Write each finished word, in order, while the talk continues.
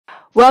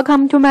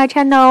Welcome to my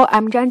channel.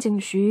 I'm Zhang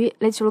Xu.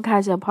 Let's look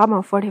at the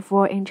problem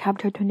 44 in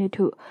chapter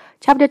 22.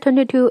 Chapter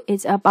 22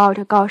 is about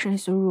Gaussian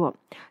rule.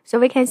 So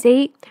we can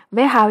see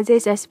we have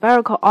this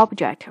spherical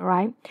object,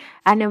 right?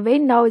 And we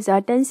know the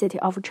density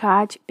of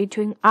charge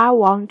between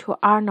R1 to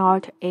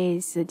R0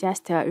 is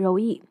just rho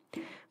e.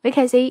 We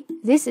can see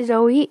this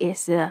rho e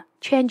is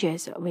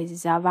changes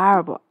with the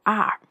variable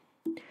r.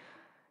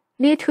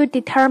 Need to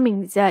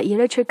determine the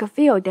electric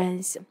field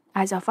density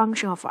as a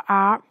function of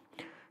r.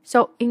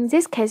 So in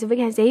this case, we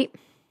can see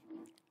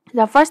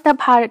the first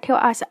part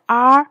tells us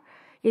r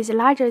is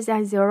larger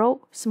than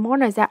 0,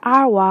 smaller than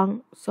r1.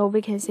 So we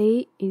can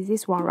see is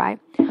this one, right?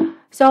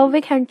 So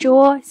we can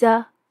draw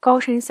the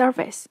Gaussian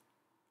surface,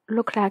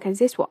 look like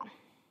this one.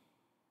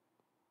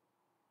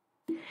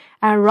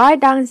 And write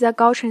down the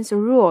Gaussian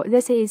rule.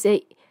 This is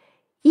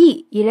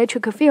E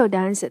electric field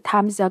density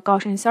times the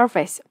Gaussian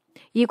surface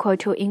equal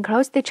to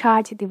enclosed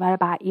charge divided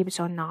by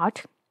epsilon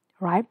naught.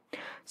 Right?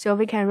 So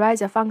we can write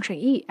the function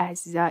E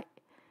as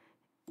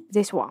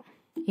this one.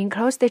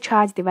 Enclosed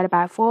charge divided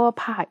by 4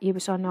 pi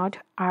epsilon naught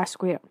r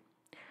squared.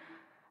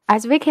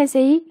 As we can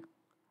see,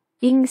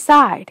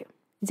 inside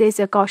this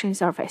Gaussian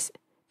surface,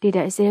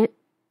 is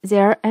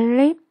there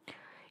any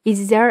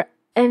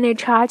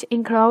charge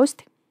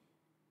enclosed?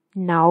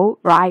 No,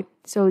 right?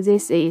 So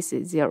this is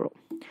 0.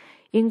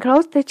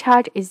 Enclosed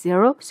charge is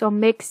 0, so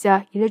makes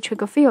the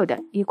electric field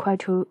equal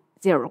to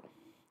 0.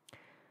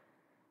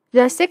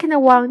 The second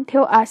one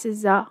tells us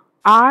the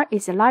r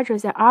is larger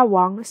than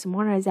r1,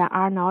 smaller than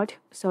r0,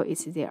 so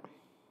it's there.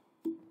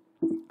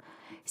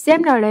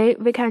 Similarly,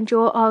 we can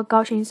draw a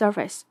Gaussian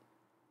surface.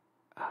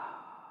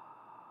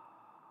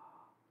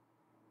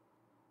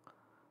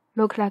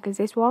 Look like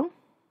this one.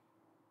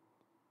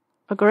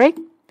 Agree?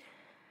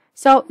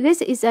 So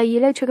this is the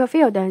electric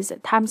field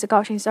density times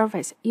Gaussian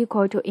surface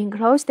equal to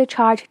enclosed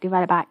charge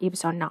divided by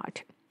epsilon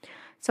naught.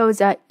 So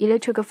the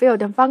electric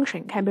field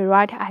function can be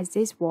written as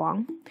this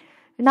one.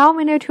 Now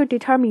we need to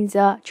determine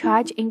the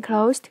charge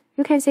enclosed.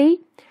 You can see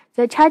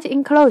the charge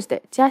enclosed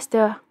just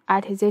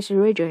at these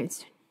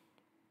regions.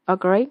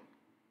 Agree?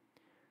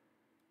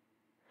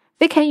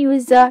 We can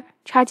use the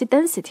charge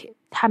density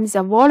times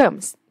the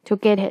volumes to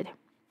get it.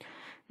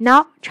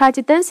 Now,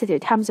 charge density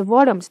times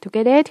volumes to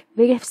get it,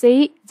 we can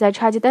see the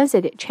charge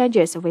density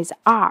changes with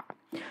r.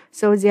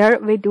 So there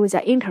we do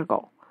the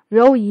integral,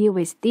 rho e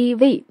with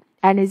dv.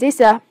 And this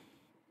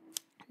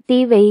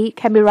dv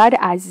can be written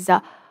as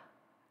the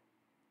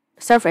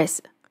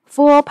surface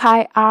 4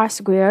 pi r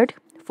squared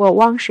for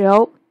one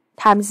shell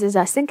times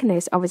the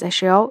thickness of the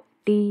shell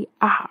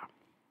dr,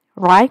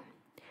 right?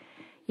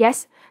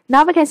 Yes,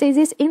 now we can see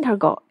this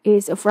integral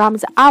is from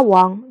the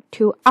r1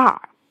 to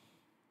r.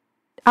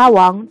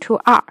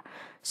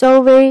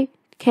 So we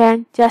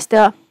can just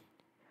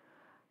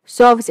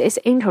solve this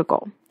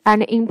integral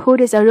and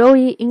input the rho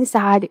e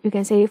inside. You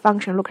can see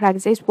function look like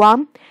this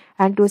one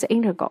and do the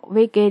integral.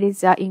 We get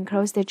the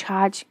enclosed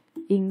charge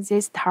in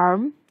this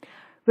term.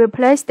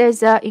 Replace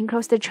the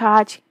enclosed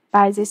charge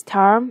by this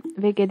term,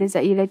 we get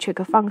the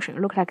electric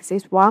function, look like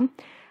this one.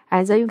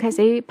 And then you can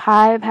see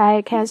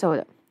pi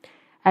cancelled.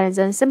 And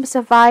then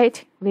simplify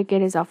it, we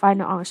get the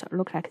final answer,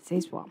 look like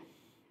this one.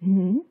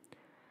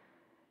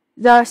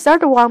 The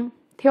third one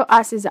tells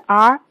us the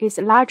r is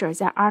larger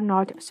than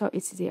r0, so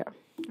it's there,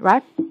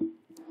 right?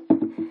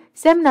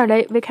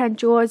 Similarly, we can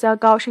draw the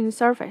Gaussian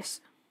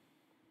surface.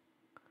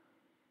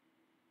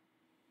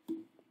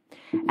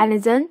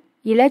 And then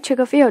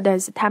electric field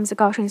density times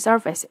Gaussian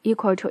surface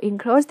equal to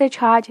enclosed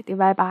charge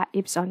divided by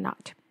epsilon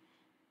naught.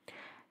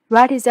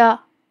 Write the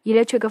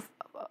electric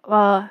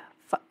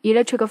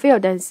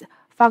field density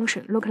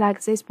function look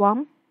like this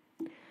one.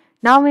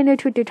 Now we need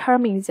to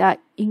determine the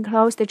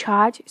enclosed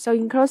charge. So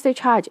enclosed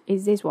charge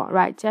is this one,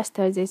 right? Just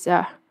these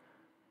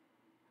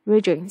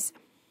regions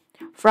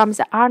from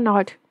the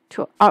R0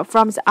 to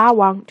from the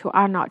R1 to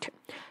R0.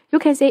 You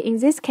can see in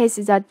this case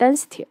the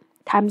density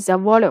times the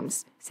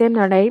volumes.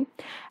 Similarly,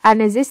 and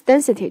this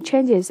density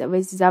changes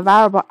with the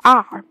variable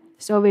r.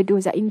 So we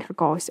do the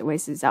integrals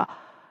with the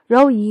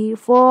rho e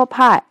 4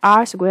 pi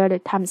r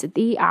squared times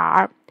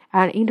dr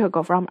and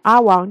integral from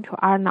r1 to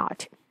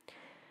r0.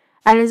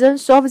 And then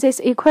solve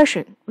this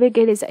equation. We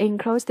get the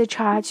enclosed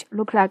charge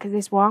look like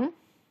this one.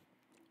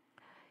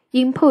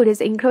 Input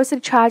is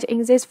enclosed charge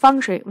in this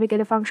function. We get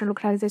a function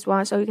look like this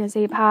one. So you can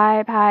see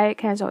pi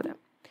cancelled.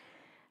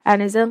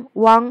 And then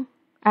 1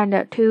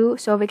 and 2,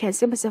 so we can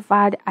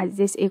simplify it as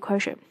this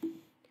equation,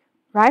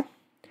 right?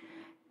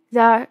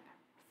 The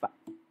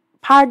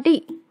part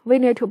D, we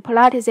need to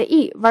plot the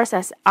E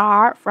versus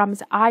R from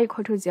the R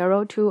equal to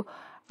 0 to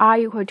R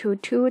equal to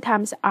 2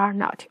 times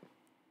R0.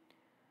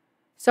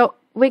 So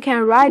we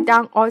can write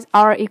down all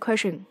our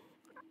equation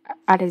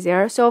at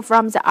 0. So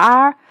from the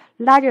R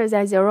larger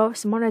than 0,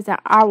 smaller than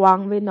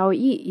R1, we know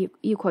E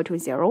equal to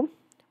 0,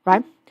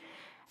 right?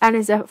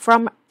 And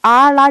from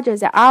R larger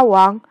than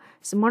R1,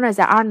 smaller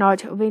than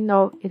R0, we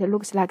know it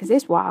looks like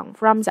this one.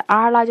 From the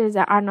R larger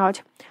than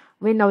R0,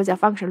 we know the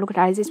function looks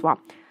like this one.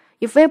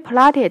 If we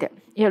plot it,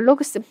 it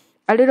looks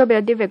a little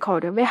bit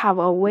difficult. We have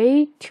a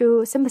way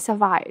to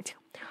simplify it.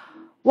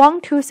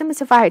 want to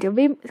simplify it,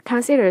 we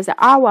consider the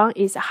R1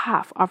 is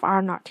half of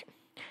R0.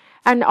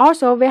 And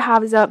also we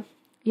have the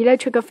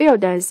electric field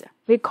density.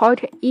 We call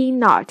it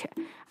E0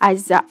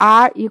 as the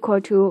R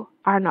equal to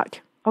R0.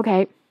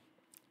 Okay.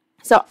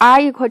 So R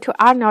equal to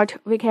R0,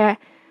 we can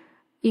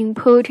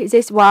input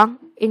this one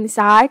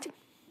inside.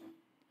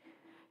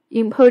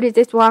 Input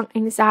this one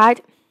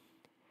inside.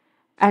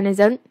 And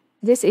then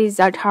this is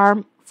the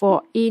term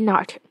for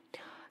E0.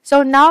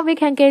 So now we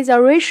can get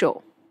the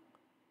ratio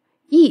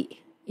E.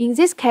 In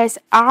this case,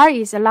 R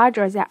is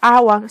larger than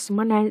R1,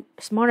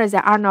 smaller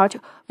than R0.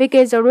 We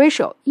get the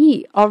ratio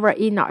E over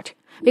E0.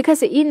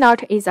 Because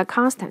E0 is a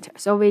constant,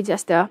 so we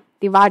just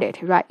divide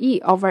it, right? E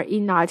over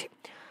E0.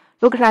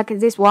 Look like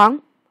this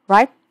one,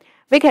 right?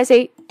 We can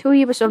say 2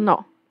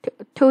 epsilon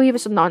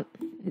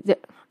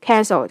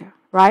cancelled,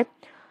 right?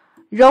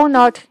 Rho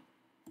naught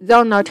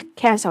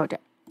cancelled.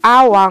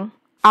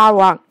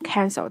 R1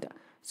 cancelled.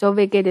 So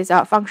we get this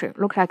function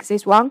look like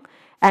this one,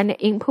 and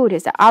input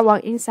is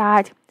R1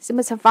 inside.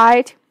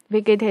 Simplified,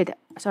 we get it.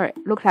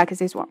 Look like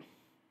this one.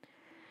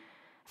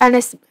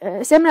 And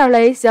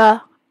similarly,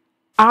 the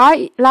R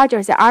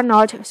larger than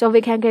R0, so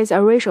we can get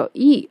the ratio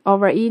E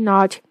over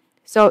E0.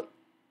 So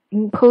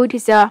input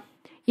the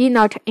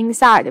E0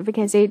 inside. We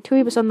can say 2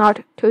 epsilon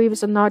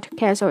naught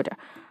cancelled.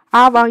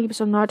 R1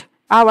 epsilon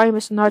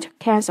naught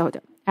cancelled.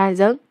 And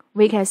then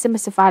we can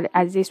simplify it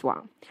as this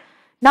one.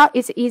 Now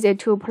it's easy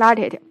to plot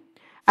it.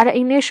 At the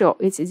initial,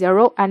 it's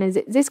 0, and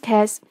in this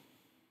case,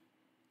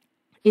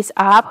 it's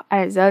up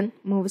and then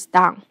moves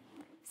down.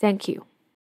 Thank you.